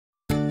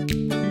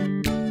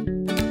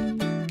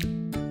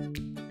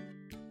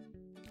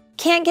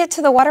Can't get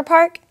to the water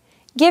park?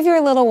 Give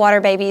your little water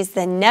babies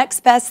the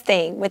next best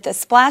thing with the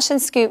Splash and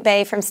Scoop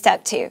Bay from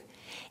Step2.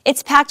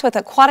 It's packed with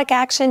aquatic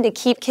action to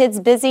keep kids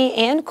busy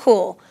and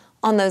cool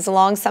on those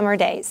long summer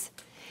days.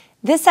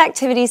 This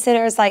activity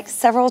center is like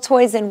several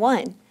toys in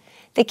one.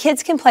 The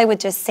kids can play with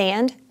just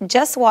sand,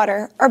 just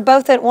water, or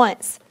both at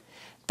once.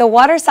 The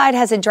water side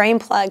has a drain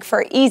plug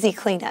for easy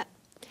cleanup.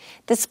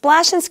 The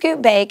Splash and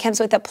Scoop Bay comes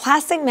with a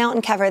plastic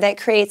mountain cover that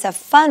creates a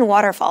fun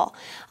waterfall,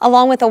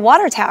 along with a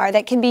water tower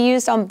that can be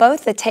used on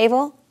both the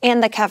table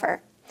and the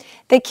cover.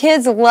 The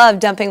kids love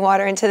dumping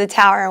water into the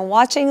tower and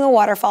watching the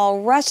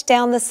waterfall rush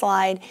down the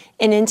slide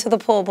and into the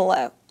pool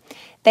below.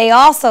 They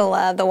also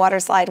love the water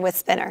slide with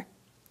spinner.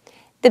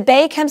 The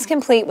bay comes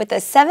complete with a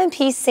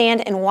 7-piece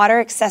sand and water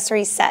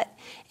accessory set,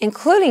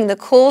 including the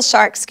cool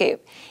shark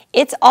scoop.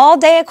 It's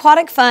all-day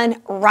aquatic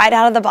fun right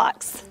out of the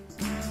box.